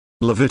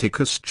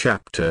Leviticus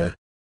chapter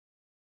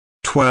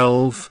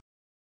 12.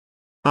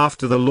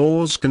 After the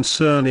laws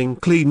concerning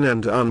clean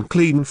and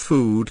unclean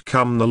food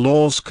come the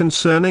laws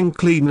concerning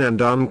clean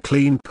and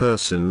unclean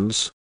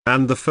persons,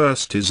 and the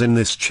first is in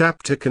this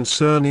chapter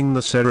concerning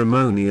the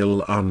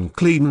ceremonial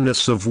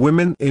uncleanness of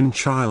women in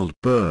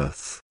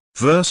childbirth,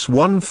 verse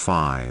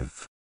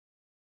 1-5.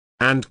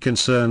 And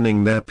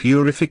concerning their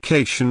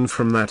purification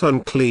from that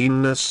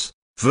uncleanness,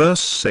 verse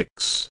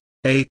 6,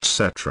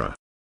 etc.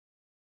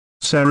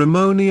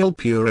 Ceremonial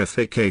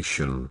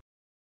purification.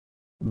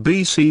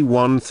 BC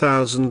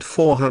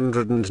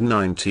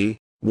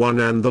 1491.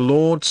 And the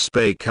Lord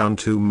spake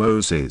unto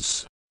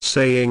Moses,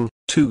 saying,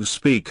 to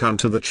speak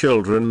unto the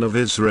children of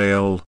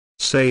Israel,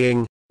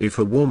 saying, if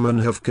a woman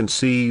have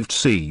conceived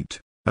seed,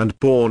 and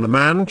born a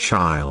man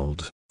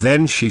child,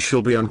 then she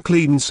shall be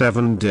unclean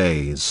 7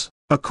 days,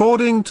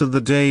 according to the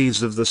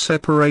days of the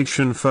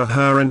separation, for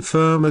her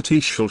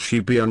infirmity shall she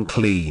be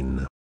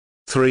unclean.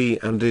 3.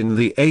 And in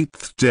the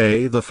 8th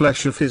day the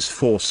flesh of his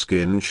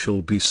foreskin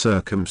shall be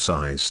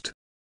circumcised.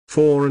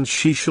 4. And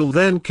she shall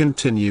then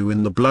continue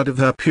in the blood of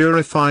her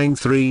purifying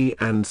 33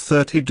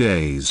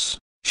 days.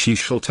 She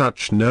shall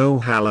touch no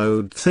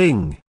hallowed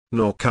thing,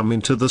 nor come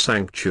into the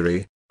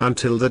sanctuary,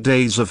 until the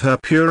days of her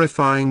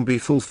purifying be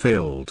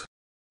fulfilled.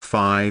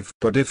 5.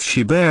 But if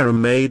she bear a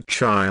maid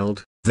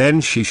child, then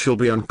she shall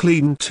be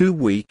unclean 2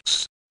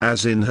 weeks,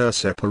 as in her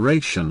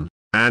separation,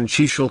 and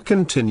she shall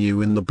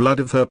continue in the blood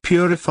of her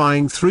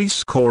purifying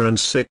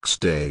 66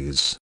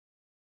 days.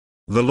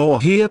 The law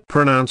here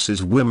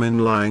pronounces women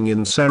lying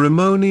in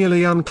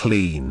ceremonially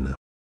unclean.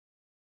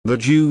 The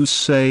Jews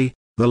say,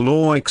 the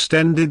law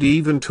extended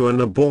even to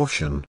an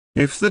abortion,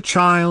 if the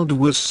child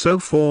was so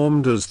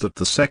formed as that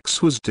the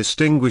sex was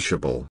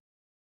distinguishable.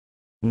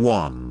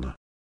 1.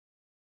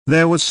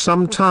 There was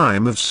some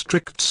time of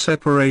strict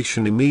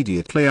separation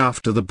immediately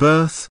after the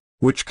birth,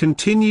 which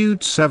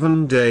continued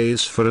 7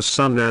 days for a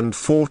son and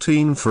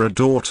 14 for a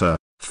daughter.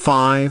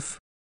 5.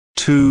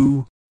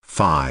 2,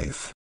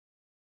 5.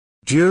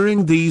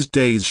 During these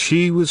days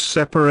she was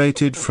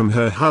separated from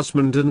her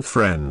husband and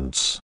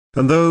friends,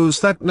 and those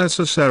that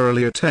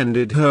necessarily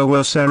attended her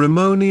were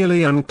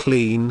ceremonially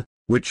unclean,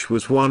 which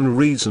was one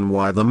reason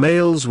why the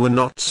males were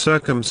not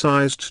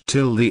circumcised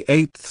till the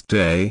 8th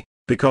day,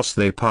 because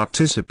they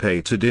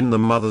participated in the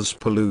mother's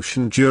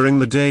pollution during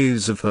the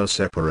days of her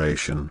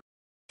separation.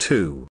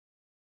 2.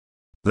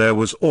 There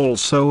was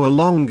also a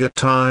longer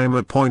time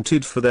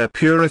appointed for their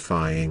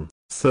purifying,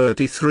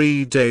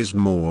 33 days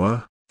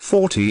more,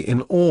 40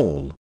 in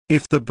all,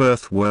 if the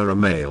birth were a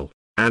male,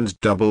 and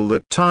double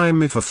that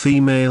time if a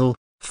female.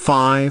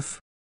 5,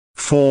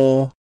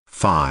 4,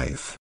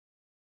 5.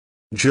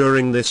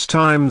 During this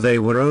time they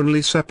were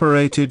only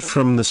separated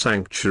from the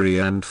sanctuary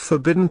and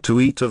forbidden to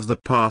eat of the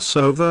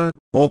Passover,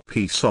 or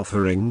peace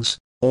offerings,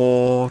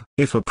 or,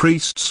 if a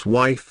priest's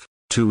wife,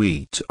 to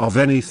eat of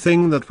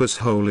anything that was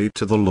holy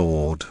to the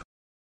Lord.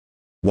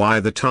 Why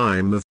the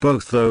time of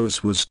both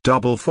those was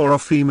double for a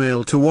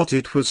female to what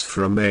it was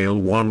for a male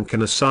one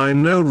can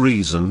assign no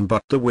reason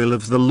but the will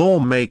of the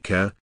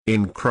lawmaker.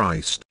 In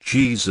Christ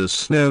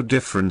Jesus no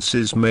difference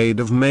is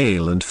made of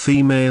male and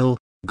female,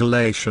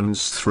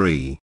 Galatians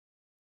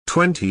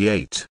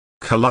 3:28,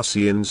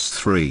 Colossians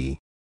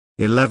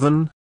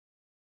 3:11.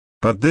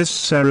 But this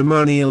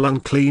ceremonial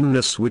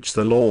uncleanness which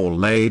the law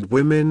laid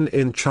women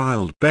in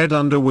childbed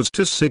under was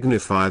to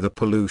signify the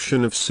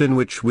pollution of sin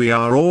which we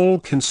are all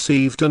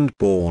conceived and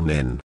born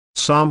in.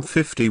 Psalm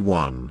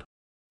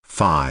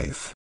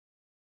 51:5.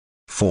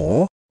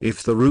 4.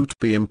 If the root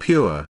be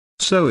impure,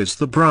 so is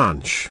the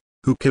branch.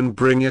 Who can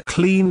bring a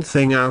clean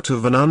thing out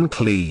of an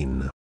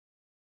unclean?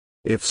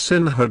 If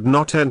sin had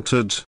not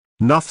entered,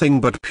 nothing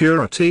but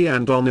purity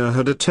and honor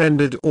had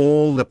attended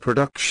all the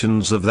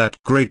productions of that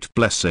great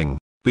blessing,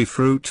 be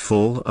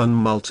fruitful and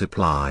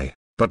multiply.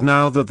 But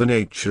now that the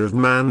nature of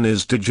man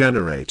is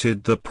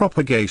degenerated, the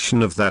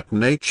propagation of that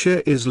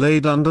nature is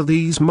laid under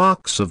these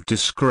marks of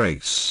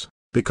disgrace,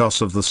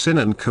 because of the sin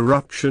and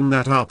corruption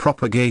that are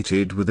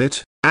propagated with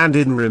it, and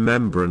in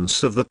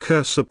remembrance of the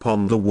curse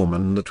upon the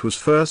woman that was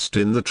first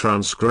in the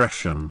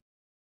transgression.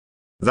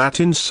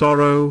 That in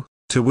sorrow,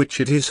 to which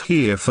it is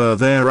here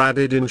further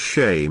added in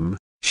shame,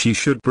 she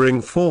should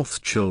bring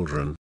forth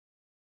children.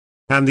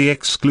 And the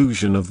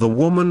exclusion of the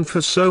woman for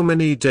so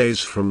many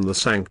days from the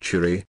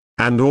sanctuary,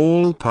 and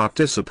all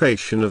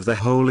participation of the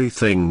holy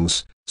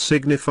things,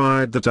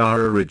 signified that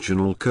our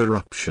original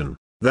corruption,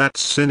 that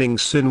sinning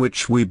sin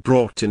which we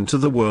brought into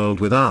the world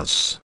with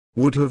us,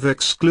 would have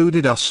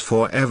excluded us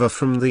forever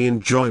from the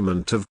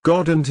enjoyment of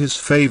God and His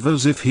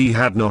favors if He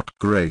had not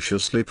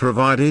graciously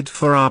provided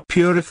for our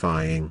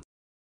purifying.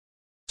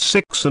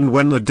 6. And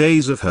when the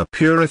days of her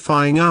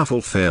purifying are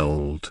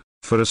fulfilled,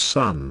 for a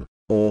son,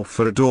 or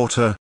for a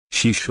daughter,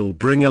 she shall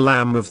bring a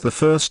lamb of the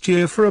first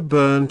year for a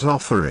burnt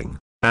offering,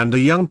 and a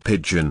young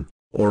pigeon,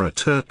 or a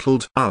turtle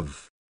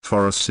dove,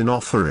 for a sin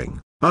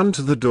offering,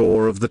 unto the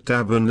door of the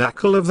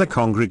tabernacle of the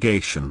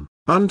congregation,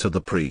 unto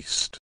the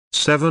priest.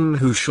 7.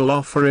 Who shall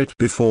offer it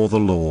before the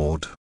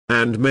Lord,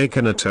 and make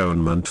an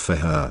atonement for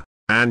her,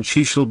 and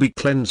she shall be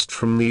cleansed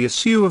from the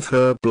issue of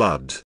her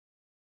blood.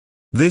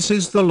 This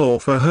is the law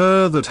for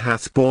her that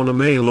hath borne a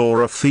male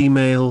or a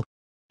female.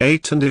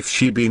 8 And if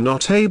she be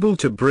not able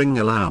to bring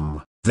a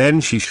lamb, then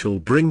she shall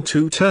bring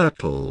 2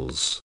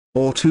 turtles,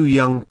 or 2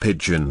 young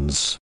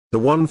pigeons, the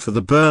one for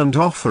the burnt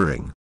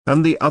offering,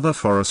 and the other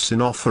for a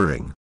sin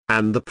offering,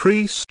 and the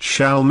priest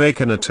shall make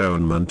an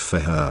atonement for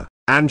her,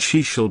 and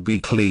she shall be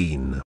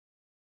clean.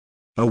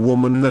 A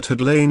woman that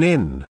had lain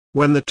in,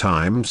 when the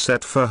time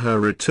set for her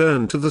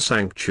return to the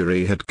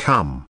sanctuary had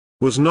come,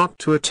 was not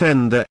to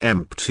attend there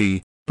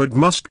empty, but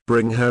must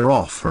bring her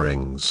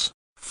offerings.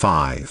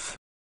 5.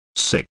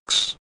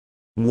 6.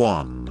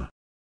 1.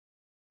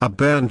 A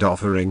burnt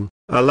offering,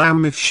 a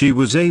lamb if she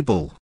was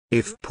able,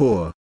 if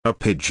poor, a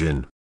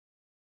pigeon.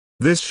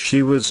 This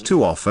she was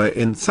to offer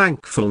in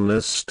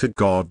thankfulness to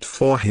God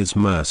for his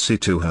mercy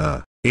to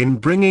her, in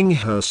bringing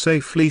her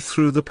safely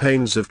through the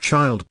pains of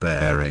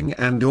childbearing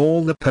and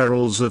all the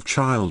perils of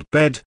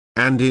childbed,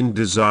 and in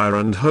desire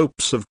and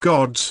hopes of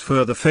God's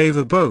further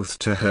favor both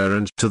to her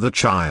and to the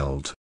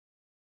child.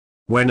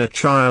 When a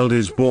child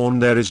is born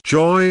there is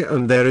joy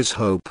and there is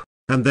hope,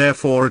 and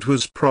therefore it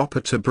was proper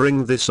to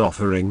bring this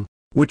offering,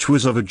 which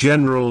was of a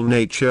general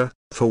nature,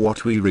 for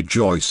what we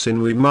rejoice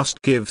in we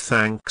must give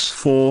thanks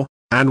for,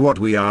 and what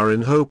we are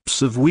in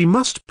hopes of we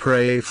must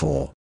pray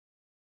for.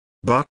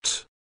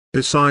 But,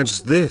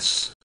 besides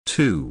this,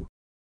 too,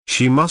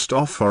 she must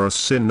offer a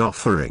sin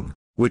offering,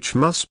 which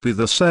must be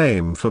the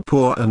same for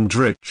poor and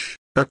rich,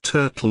 a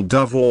turtle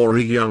dove or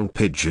a young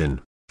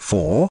pigeon,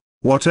 for,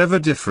 whatever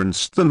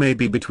difference there may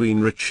be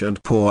between rich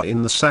and poor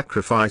in the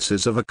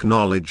sacrifices of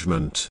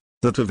acknowledgment,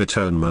 that of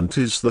atonement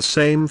is the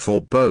same for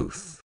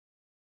both.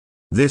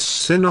 This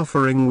sin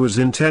offering was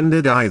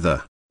intended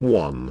either,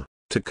 1.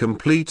 To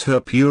complete her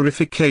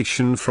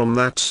purification from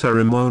that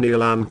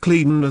ceremonial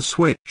uncleanness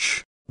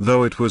which,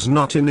 though it was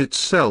not in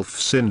itself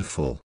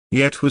sinful,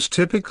 yet was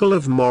typical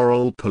of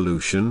moral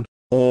pollution,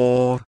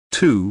 or,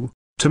 2.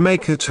 To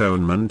make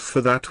atonement for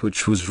that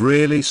which was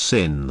really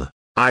sin,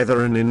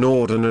 either an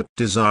inordinate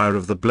desire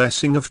of the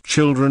blessing of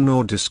children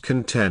or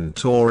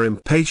discontent or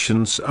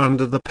impatience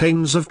under the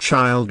pains of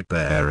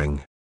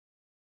childbearing.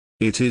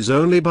 It is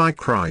only by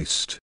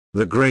Christ,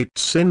 the great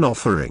sin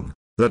offering,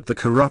 that the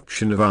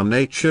corruption of our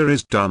nature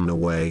is done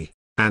away,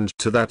 and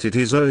to that it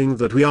is owing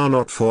that we are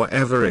not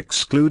forever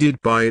excluded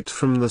by it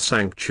from the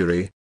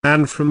sanctuary,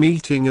 and from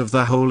eating of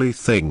the holy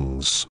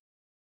things.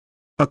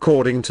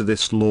 According to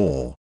this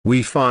law,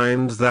 we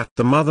find that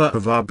the mother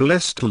of our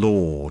blessed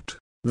Lord,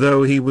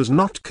 though he was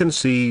not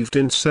conceived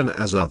in sin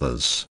as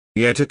others,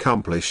 yet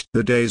accomplished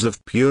the days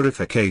of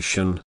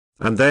purification,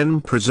 and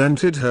then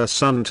presented her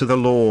son to the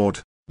Lord,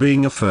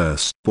 being a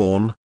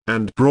firstborn,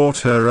 and brought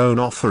her own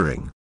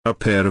offering, a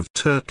pair of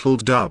turtle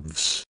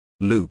doves.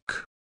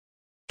 Luke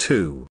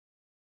 2.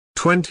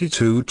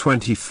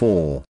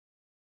 22-24.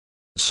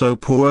 So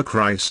poor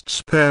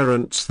Christ's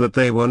parents that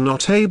they were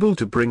not able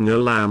to bring a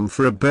lamb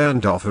for a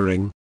burnt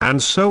offering,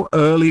 and so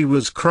early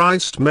was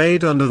Christ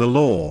made under the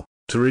law,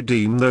 to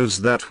redeem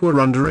those that were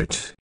under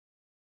it.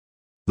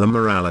 The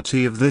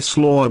morality of this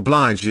law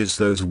obliges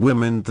those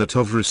women that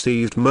have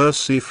received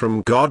mercy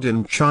from God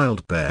in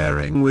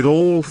childbearing with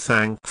all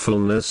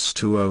thankfulness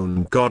to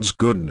own God's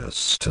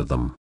goodness to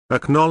them,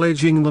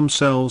 acknowledging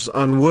themselves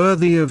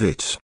unworthy of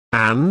it,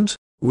 and,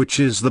 which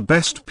is the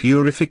best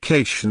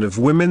purification of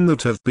women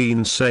that have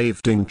been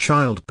saved in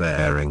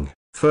childbearing,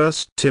 1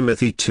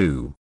 Timothy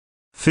 2.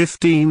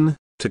 15,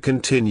 to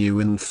continue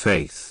in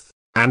faith,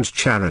 and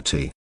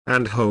charity,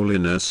 and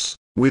holiness,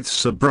 with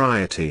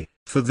sobriety,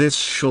 for this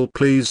shall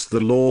please the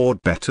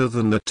Lord better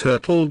than the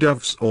turtle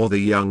doves or the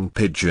young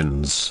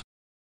pigeons.